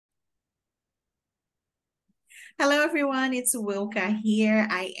Hello, everyone. It's Wilka here.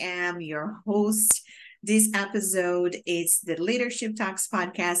 I am your host. This episode is the Leadership Talks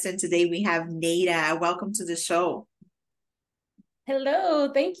podcast, and today we have Neyda. Welcome to the show.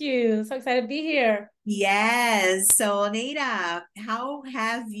 Hello, thank you. So excited to be here. Yes. So, Neyda, how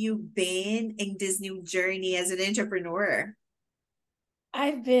have you been in this new journey as an entrepreneur?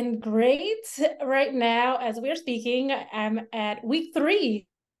 I've been great. Right now, as we're speaking, I'm at week 3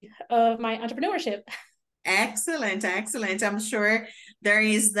 of my entrepreneurship. Excellent, excellent. I'm sure there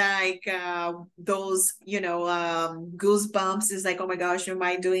is like those, goosebumps is like, oh my gosh, am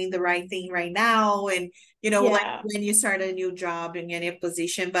I doing the right thing right now? And like Yeah. when you start a new job in any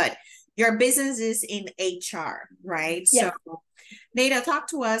position, but your business is in HR, right? So Yes. Nada, talk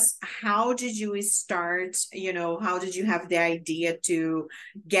to us. How did you start? How did you have the idea to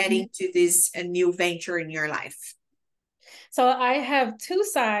get into this new venture in your life? So I have two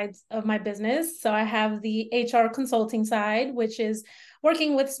sides of my business. So I have the HR consulting side, which is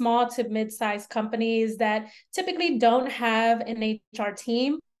working with small to mid-sized companies that typically don't have an HR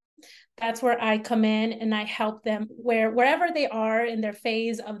team. That's where I come in and I help them wherever they are in their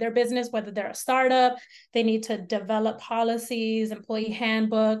phase of their business, whether they're a startup, they need to develop policies, employee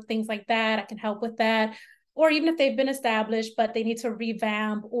handbook, things like that. I can help with that. Or even if they've been established, but they need to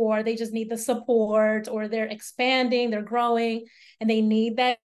revamp, or they just need the support, or they're expanding, they're growing, and they need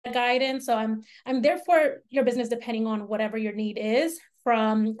that guidance. So I'm there for your business depending on whatever your need is,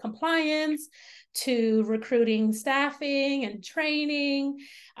 from compliance to recruiting, staffing, and training,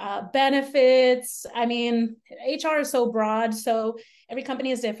 benefits. I mean, HR is so broad, so every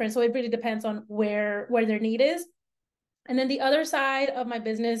company is different. So it really depends on where their need is. And then the other side of my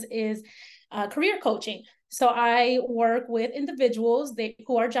business is career coaching. So I work with individuals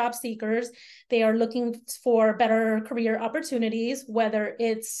who are job seekers. They are looking for better career opportunities, whether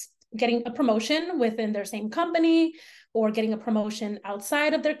it's getting a promotion within their same company or getting a promotion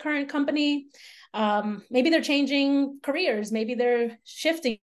outside of their current company. Maybe they're changing careers. Maybe they're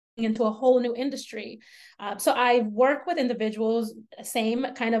shifting into a whole new industry. So I work with individuals, same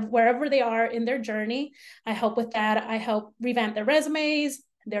kind of wherever they are in their journey. I help with that. I help revamp their resumes,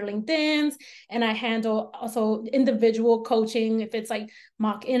 their LinkedIn's, and I handle also individual coaching. If it's like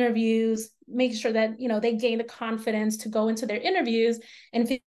mock interviews, make sure that they gain the confidence to go into their interviews and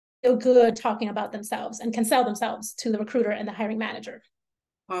feel good talking about themselves and can sell themselves to the recruiter and the hiring manager.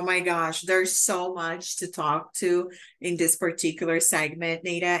 Oh my gosh, there's so much to talk to in this particular segment,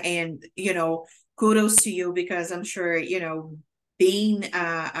 Nada. And, kudos to you because I'm sure, being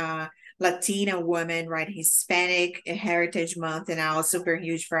a Latina woman, right? Hispanic Heritage Month and now super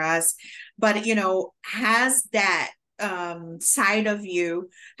huge for us. But, has that side of you,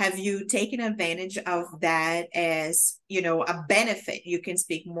 have you taken advantage of that as, a benefit? You can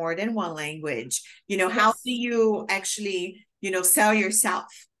speak more than one language. How do Yes. you actually sell yourself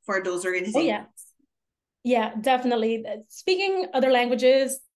for those Oh, organizations? yeah. Yeah, definitely. Speaking other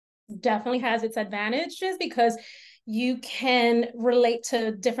languages definitely has its advantages because you can relate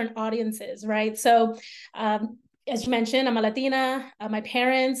to different audiences, right? So, as you mentioned, I'm a Latina. My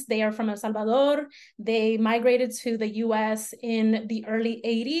parents, they are from El Salvador. They migrated to the US in the early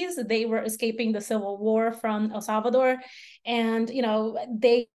 80s. They were escaping the Civil War from El Salvador. And,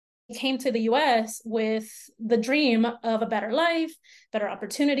 they came to the US with the dream of a better life, better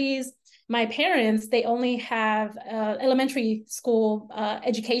opportunities. My parents, they only have elementary school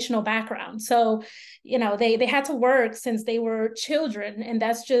educational background. So, they had to work since they were children. And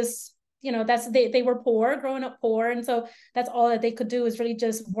that's just, they were poor, growing up poor. And so that's all that they could do is really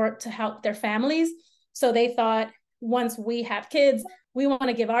just work to help their families. So they thought once we have kids, we want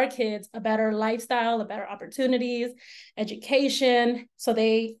to give our kids a better lifestyle, a better opportunities, education. So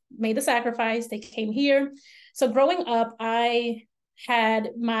they made the sacrifice. They came here. So growing up, I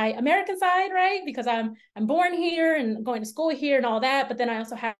had my American side, right? Because I'm born here and going to school here and all that. But then I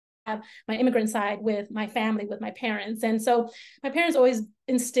also have my immigrant side with my family, with my parents. And so my parents always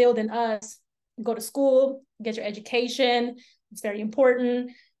instilled in us, go to school, get your education. It's very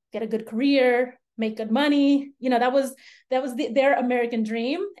important. Get a good career, make good money. That was their American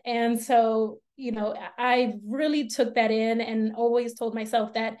dream. And so, I really took that in and always told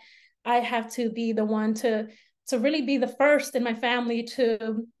myself that I have to be the one to really be the first in my family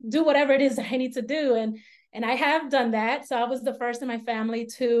to do whatever it is that I need to do. And I have done that. So I was the first in my family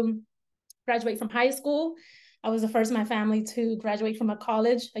to graduate from high school. I was the first in my family to graduate from a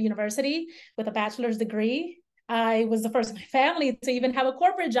college, a university with a bachelor's degree. I was the first in my family to even have a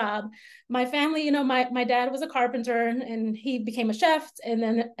corporate job. My family, my dad was a carpenter and he became a chef and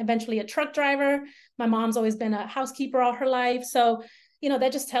then eventually a truck driver. My mom's always been a housekeeper all her life. So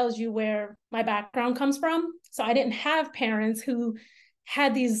that just tells you where my background comes from. So I didn't have parents who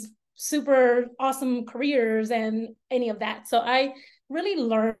had these super awesome careers and any of that. So I really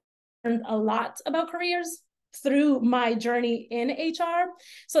learned a lot about careers through my journey in HR.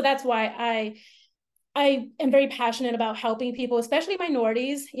 So that's why I am very passionate about helping people, especially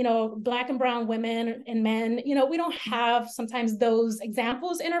minorities, Black and brown women and men. We don't have sometimes those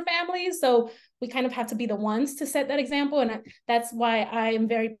examples in our families. So we kind of have to be the ones to set that example. And that's why I am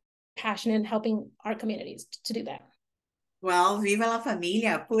very passionate in helping our communities to do that. Well, viva la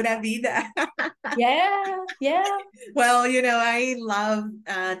familia, pura vida. Yeah, yeah. Well, I love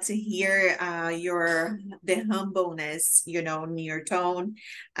to hear the humbleness, in your tone,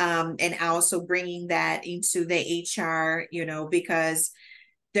 and also bringing that into the HR, because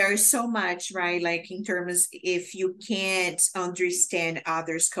there's so much, right? Like in terms, if you can't understand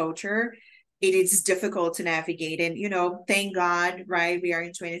others' culture, it is difficult to navigate. And, thank God, right? We are in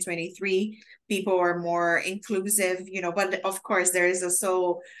 2023. People are more inclusive, but of course, there is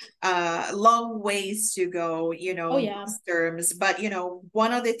also long ways to go, Oh, in yeah. those terms. But,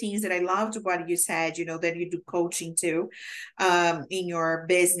 one of the things that I loved what you said, that you do coaching too, in your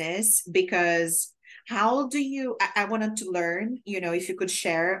business, because how do you, I wanted to learn, if you could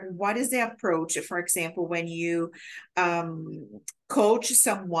share, what is the approach, for example, when you coach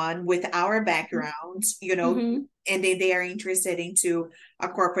someone with our background, Mm-hmm. and they are interested into a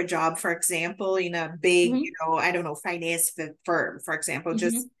corporate job, for example, in a big, Mm-hmm. I don't know, finance firm, for example, Mm-hmm.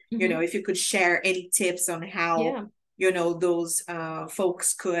 just, Mm-hmm. if you could share any tips on how, Yeah. those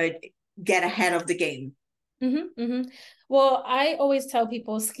folks could get ahead of the game. Mm-hmm, mm-hmm. Well, I always tell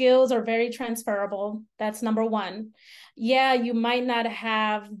people skills are very transferable. That's number one. Yeah, you might not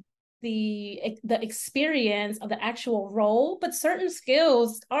have the experience of the actual role, but certain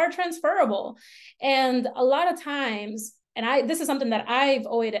skills are transferable. And a lot of times, and this is something that I've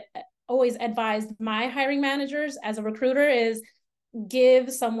always advised my hiring managers as a recruiter is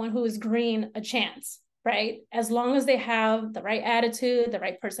give someone who is green a chance, right? As long as they have the right attitude, the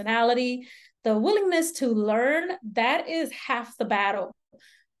right personality, the willingness to learn, that is half the battle.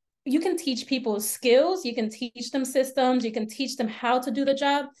 You can teach people skills, you can teach them systems, you can teach them how to do the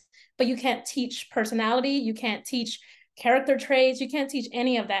job, but you can't teach personality, you can't teach character traits, you can't teach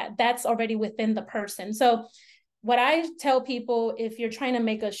any of that. That's already within the person. So what I tell people, if you're trying to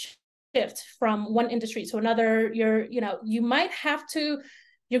make a shift from one industry to another, you might have to,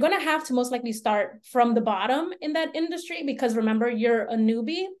 you're going to have to most likely start from the bottom in that industry because remember, you're a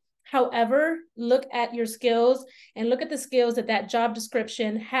newbie. However, look at your skills and look at the skills that that job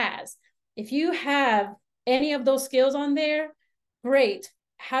description has. If you have any of those skills on there, great.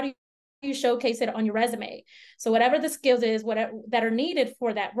 How do you showcase it on your resume? So whatever the skills is, whatever that are needed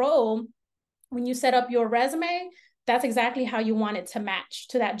for that role, when you set up your resume, that's exactly how you want it to match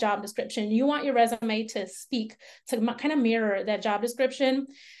to that job description. You want your resume to speak, to kind of mirror that job description.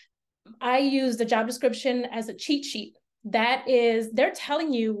 I use the job description as a cheat sheet. That is, they're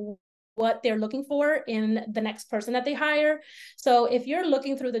telling you what they're looking for in the next person that they hire. So if you're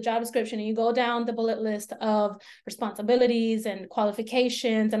looking through the job description and you go down the bullet list of responsibilities and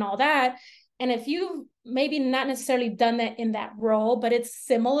qualifications and all that, and if you've maybe not necessarily done that in that role, but it's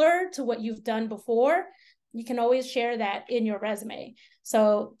similar to what you've done before, you can always share that in your resume.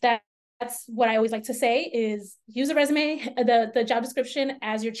 So that's what I always like to say is use a resume, the job description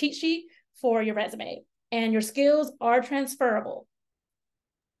as your cheat sheet for your resume. And your skills are transferable.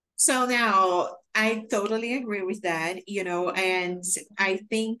 So now I totally agree with that, and I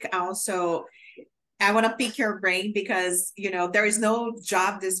think also I want to pick your brain because, there is no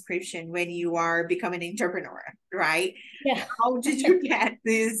job description when you are becoming an entrepreneur, right? Yeah. How did you get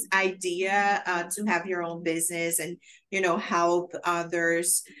this idea to have your own business and, help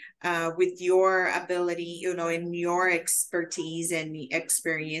others with your ability, in your expertise and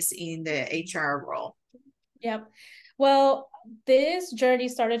experience in the HR role? Yep. Well, this journey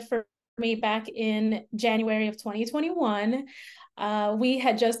started for me back in January of 2021. We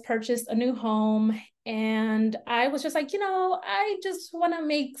had just purchased a new home, and I was just like, I just want to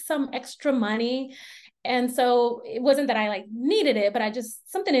make some extra money. And so it wasn't that I like needed it, but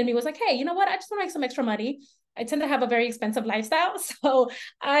something in me was like, hey, you know what? I just want to make some extra money. I tend to have a very expensive lifestyle, so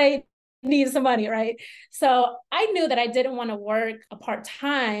I need some money, right? So I knew that I didn't want to work a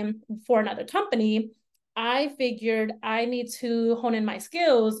part-time for another company. I figured I need to hone in my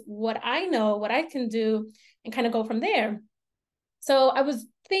skills, what I know, what I can do, and kind of go from there. So I was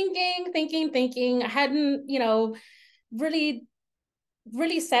thinking. I hadn't, really,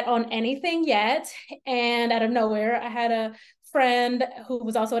 really set on anything yet. And out of nowhere, I had a friend who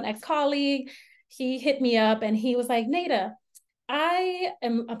was also an ex-colleague. He hit me up and he was like, Neyda, I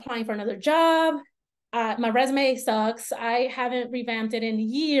am applying for another job. My resume sucks. I haven't revamped it in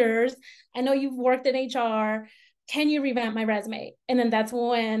years. I know you've worked in HR. Can you revamp my resume? And then that's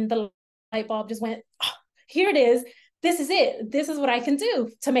when the light bulb just went, oh, here it is. This is it. This is what I can do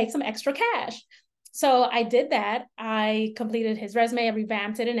to make some extra cash. So I did that. I completed his resume, I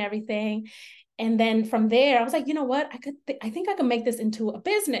revamped it and everything. And then from there, I was like, you know what? I think I could make this into a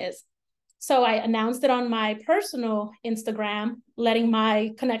business. So I announced it on my personal Instagram, letting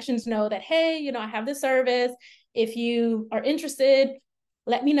my connections know that, hey, I have this service. If you are interested,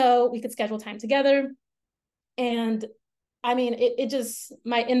 let me know. We could schedule time together. And I mean, it just,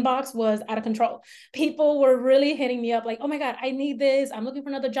 my inbox was out of control. People were really hitting me up like, oh my God, I need this. I'm looking for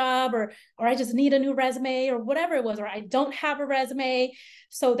another job, or I just need a new resume, or whatever it was, or I don't have a resume.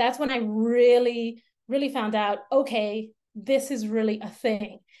 So that's when I really, really found out, okay, this is really a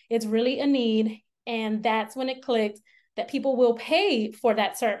thing. It's really a need. And that's when it clicked that people will pay for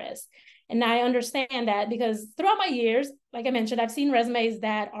that service. And I understand that because throughout my years, like I mentioned, I've seen resumes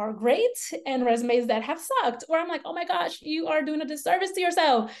that are great and resumes that have sucked, where I'm like, oh my gosh, you are doing a disservice to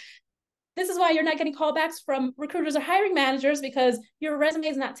yourself. This is why you're not getting callbacks from recruiters or hiring managers, because your resume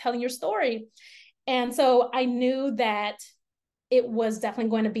is not telling your story. And so I knew that it was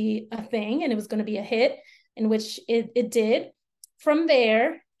definitely going to be a thing and it was going to be a hit, in which it did. From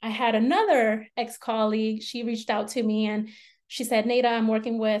there, I had another ex-colleague. She reached out to me and she said, Neyda, I'm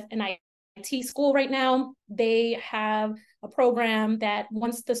working with an IT school right now. They have a program that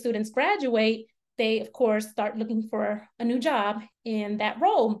once the students graduate, they, of course, start looking for a new job in that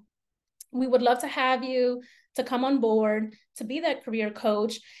role. We would love to have you to come on board to be that career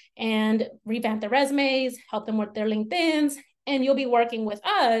coach and revamp their resumes, help them with their LinkedIns, and you'll be working with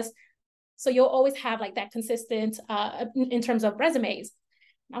us. So you'll always have like that consistent in terms of resumes.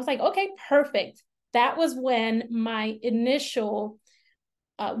 I was like, okay, perfect. That was when my initial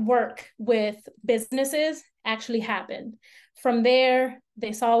work with businesses actually happened. From there,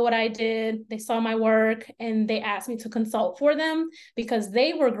 they saw what I did, they saw my work, and they asked me to consult for them because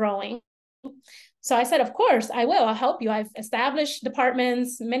they were growing. So I said, of course, I will. I'll help you. I've established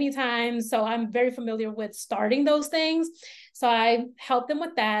departments many times, so I'm very familiar with starting those things. So I helped them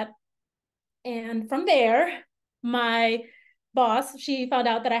with that. And from there, my boss, she found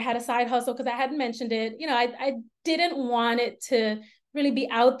out that I had a side hustle because I hadn't mentioned it. I didn't want it to really be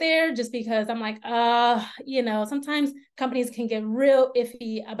out there just because I'm like, sometimes companies can get real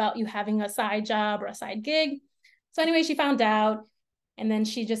iffy about you having a side job or a side gig. So anyway, she found out. And then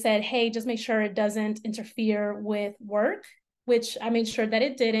she just said, hey, just make sure it doesn't interfere with work, which I made sure that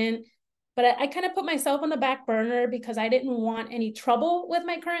it didn't. But I kind of put myself on the back burner because I didn't want any trouble with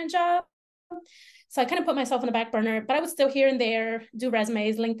my current job. So I kind of put myself on the back burner, but I would still here and there do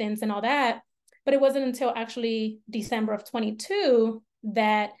resumes, LinkedIn's, and all that. But it wasn't until actually December of 22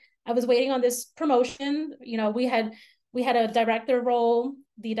 that I was waiting on this promotion. We had a director role.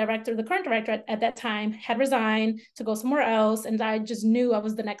 The current director at that time had resigned to go somewhere else. And I just knew I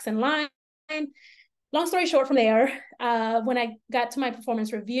was the next in line. Long story short, from there, when I got to my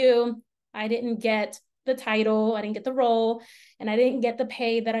performance review, I didn't get the title, I didn't get the role, and I didn't get the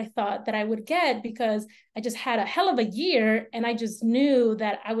pay that I thought that I would get because I just had a hell of a year and I just knew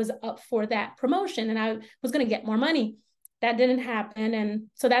that I was up for that promotion and I was going to get more money. That didn't happen. And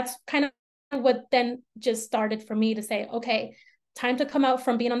so that's kind of what then just started for me to say, okay, time to come out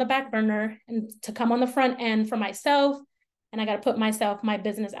from being on the back burner and to come on the front end for myself. And I got to put my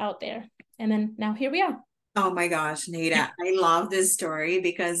business out there. And then now here we are. Oh my gosh, Neyda, I love this story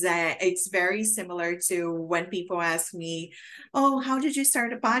because it's very similar to when people ask me, oh, how did you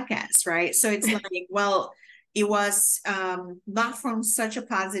start a podcast? Right. So it's like, well, it was not from such a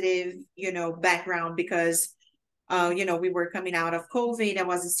positive, background because, we were coming out of COVID. I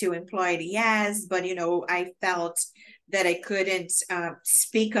wasn't still employed, yes, but, I felt that I couldn't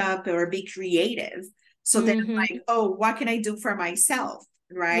speak up or be creative. So then I'm like, oh, what can I do for myself?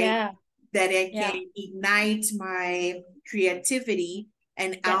 Right. Yeah. That I can ignite my creativity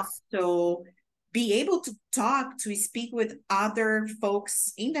and also be able to speak with other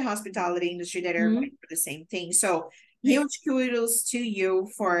folks in the hospitality industry that are going for the same thing. So huge kudos to you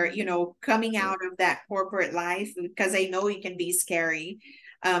for, coming out of that corporate life, because I know it can be scary.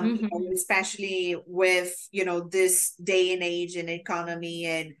 Especially with, this day and age and economy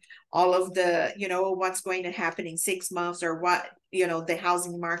and all of the, what's going to happen in 6 months or what, the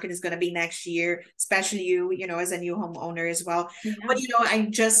housing market is going to be next year, especially you, as a new homeowner as well. Yeah. But, I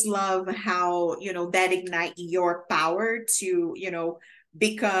just love how, that ignite your power to,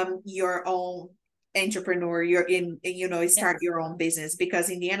 become your own entrepreneur, start your own business, because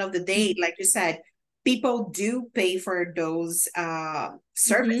in the end of the day, like you said, people do pay for those Mm-hmm.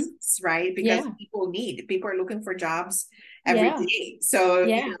 services, right? Because Yeah. people are looking for jobs every Yeah. day. So,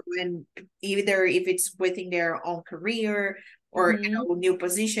 Yeah. and either if it's within their own career or, Mm-hmm. new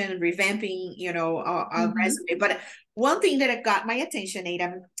position, revamping, a Mm-hmm. resume. But one thing that got my attention,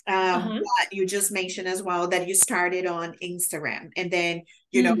 Adam, Uh-huh. what you just mentioned as well, that you started on Instagram and then,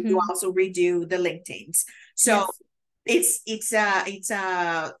 you Mm-hmm. also redo the LinkedIn's. So Yes.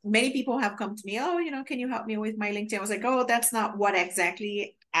 many people have come to me, oh, can you help me with my LinkedIn? I was like, oh, that's not what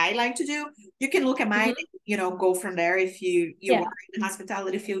exactly I like to do. You can look at mine, Mm-hmm. go from there if you work Yeah. in the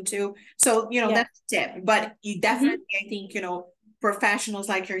hospitality field too. So, Yeah. that's a tip. But you definitely, Mm-hmm. I think, professionals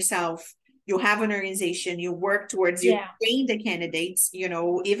like yourself, you have an organization, you work towards, you Yeah. train the candidates,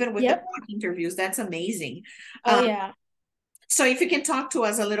 even with the Yep. mock interviews, that's amazing. Oh Um, yeah. so if you can talk to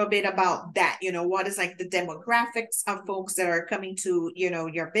us a little bit about that, what is like the demographics of folks that are coming to,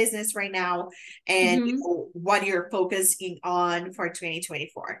 your business right now, and Mm-hmm. what you're focusing on for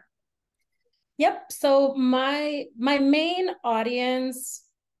 2024. Yep. So my main audience,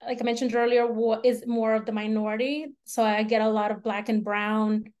 like I mentioned earlier, is more of the minority. So I get a lot of Black and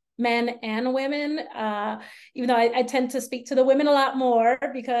brown men and women. Even though I tend to speak to the women a lot more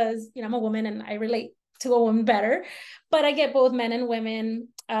because I'm a woman and I relate to a woman better. But I get both men and women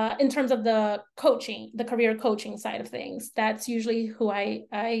in terms of the coaching, the career coaching side of things. That's usually who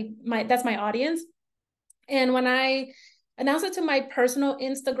that's my audience. And when I announce it to my personal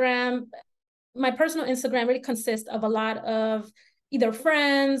Instagram really consists of a lot of either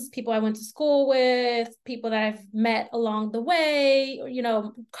friends, people I went to school with, people that I've met along the way,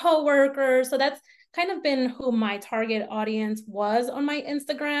 or, coworkers. So that's kind of been who my target audience was on my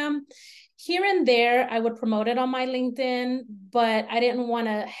Instagram. Here and there, I would promote it on my LinkedIn, but I didn't want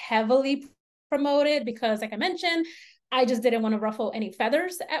to heavily promote it because, like I mentioned, I just didn't want to ruffle any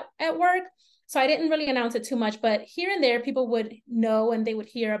feathers at work. So I didn't really announce it too much, but here and there, people would know and they would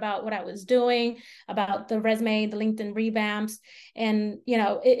hear about what I was doing, about the resume, the LinkedIn revamps. And,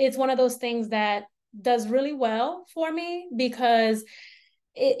 it's one of those things that does really well for me because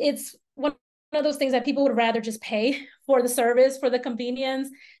it's one of those things that people would rather just pay for the service, for the convenience.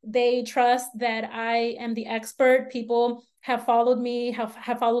 They trust that I am the expert. People have followed me,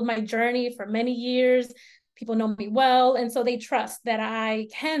 have followed my journey for many years. People know me well. And so they trust that I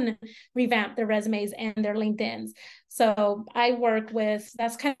can revamp their resumes and their LinkedIn's. So I work with,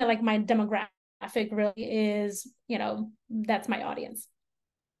 that's kind of like my demographic really is, that's my audience.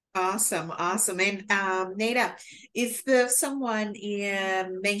 Awesome, awesome. And Neyda, if someone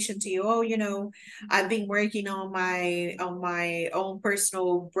mentioned to you, oh, I've been working on my own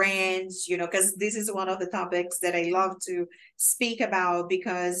personal brands, because this is one of the topics that I love to speak about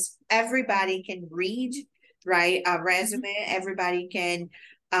because everybody can read, right? A Mm-hmm. resume, everybody can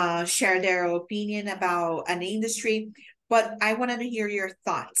share their opinion about an industry, but I wanted to hear your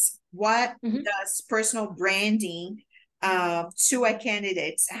thoughts. What Mm-hmm. does personal branding to a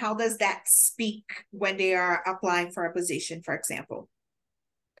candidate, how does that speak when they are applying for a position, for example?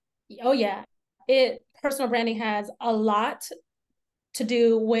 Oh yeah. Personal branding has a lot to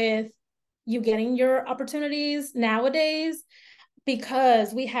do with you getting your opportunities nowadays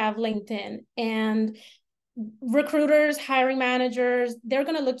because we have LinkedIn and recruiters, hiring managers, they're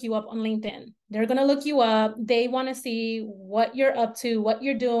going to look you up on LinkedIn. They're going to look you up. They want to see what you're up to, what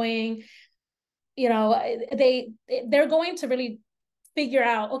you're doing. They're going to really figure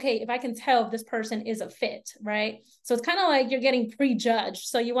out, okay, if I can tell if this person is a fit, right? So it's kind of like you're getting prejudged.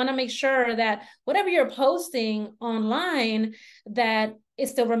 So you want to make sure that whatever you're posting online, that it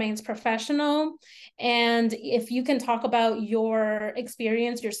still remains professional. And if you can talk about your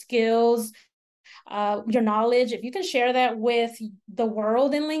experience, your skills, your knowledge, if you can share that with the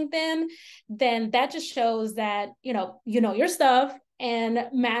world in LinkedIn, then that just shows that your stuff, and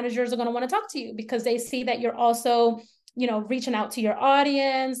managers are going to want to talk to you because they see that you're also reaching out to your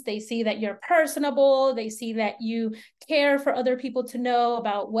audience. They see that you're personable. They see that you care for other people to know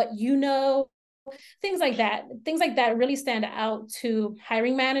about what you know. Things like that really stand out to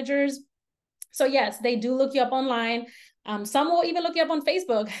hiring managers. So yes, they do look you up online. Some will even look you up on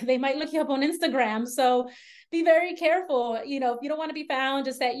Facebook. They might look you up on Instagram. So be very careful. If you don't want to be found,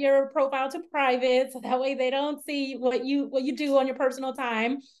 just set your profile to private so that way they don't see what you do on your personal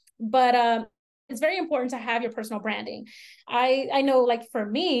time. But it's very important to have your personal branding. I know, like for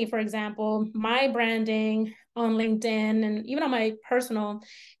me, for example, my branding on LinkedIn and even on my personal,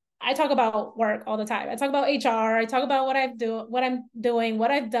 I talk about work all the time. I talk about HR. I talk about what I'm doing,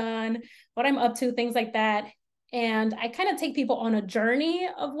 what I've done, what I'm up to, things like that. And I kind of take people on a journey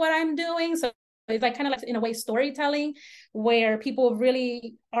of what I'm doing. So it's like kind of like in a way storytelling where people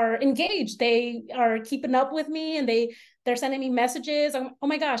really are engaged. They are keeping up with me and they're sending me messages. Oh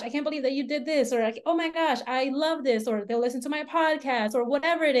my gosh, I can't believe that you did this, or like, oh my gosh, I love this, or they'll listen to my podcast or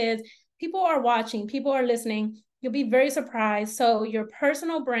whatever it is. People are watching, people are listening. You'll be very surprised. So your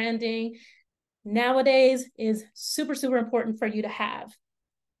personal branding nowadays is super, super important for you to have.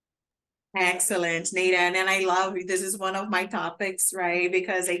 Excellent, Nada. And I love this is one of my topics, right?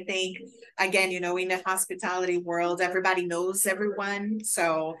 Because I think, again, in the hospitality world, everybody knows everyone.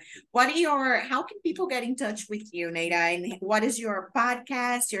 So, how can people get in touch with you, Nada? And what is your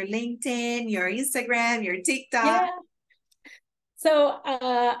podcast, your LinkedIn, your Instagram, your TikTok? Yeah. So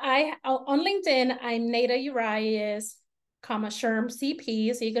I on LinkedIn, I'm Neyda Urias, Sherm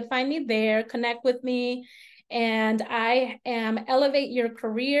CP. So you can find me there, connect with me. And I am Elevate Your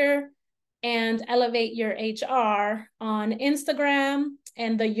Career and Elevate Your HR on Instagram.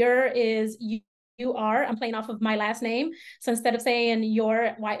 And the your is you are. I'm playing off of my last name. So instead of saying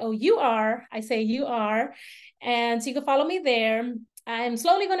your YOUR, I say you are. And so you can follow me there. I'm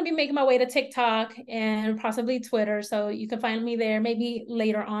slowly going to be making my way to TikTok and possibly Twitter. So you can find me there maybe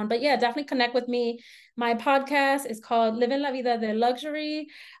later on. But yeah, definitely connect with me. My podcast is called Living La Vida de Luxury.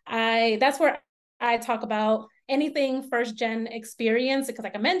 That's where I talk about anything first gen experience because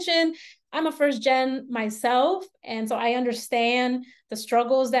like I mentioned, I'm a first gen myself. And so I understand the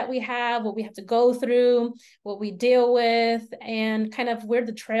struggles that we have, what we have to go through, what we deal with, and kind of we're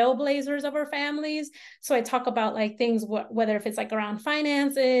the trailblazers of our families. So I talk about like things, whether if it's like around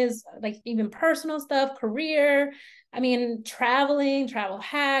finances, like even personal stuff, career, I mean, travel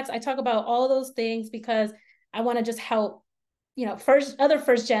hacks. I talk about all those things because I want to just help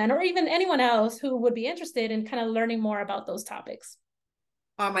first gen or even anyone else who would be interested in kind of learning more about those topics.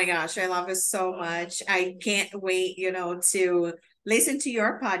 Oh my gosh, I love it so much. I can't wait, to listen to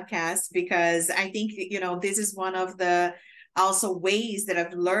your podcast because I think, this is one of the also ways that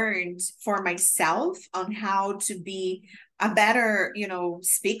I've learned for myself on how to be a better,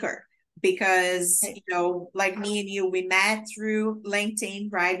 speaker. Because, like me and you, we met through LinkedIn,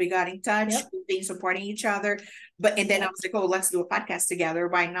 right? We got in touch, Yep. we've been supporting each other. And then I Yep. was like, oh, let's do a podcast together.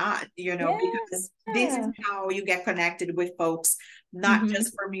 Why not? Because this is Yeah. how you get connected with folks not Mm-hmm.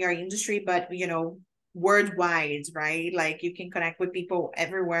 just from your industry, but worldwide, right? Like you can connect with people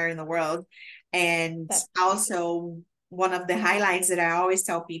everywhere in the world. And That's also one of the highlights that I always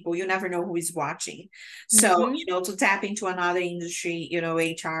tell people, you never know who is watching. So, mm-hmm. to tap into another industry,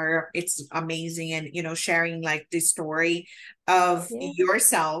 HR, it's amazing. And, sharing like the story of Yeah.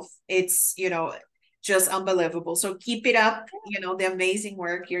 yourself, it's, just unbelievable. So keep it up, the amazing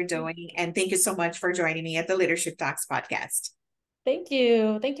work you're doing. And thank you so much for joining me at the Leadership Talks podcast. Thank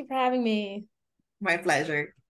you. Thank you for having me. My pleasure.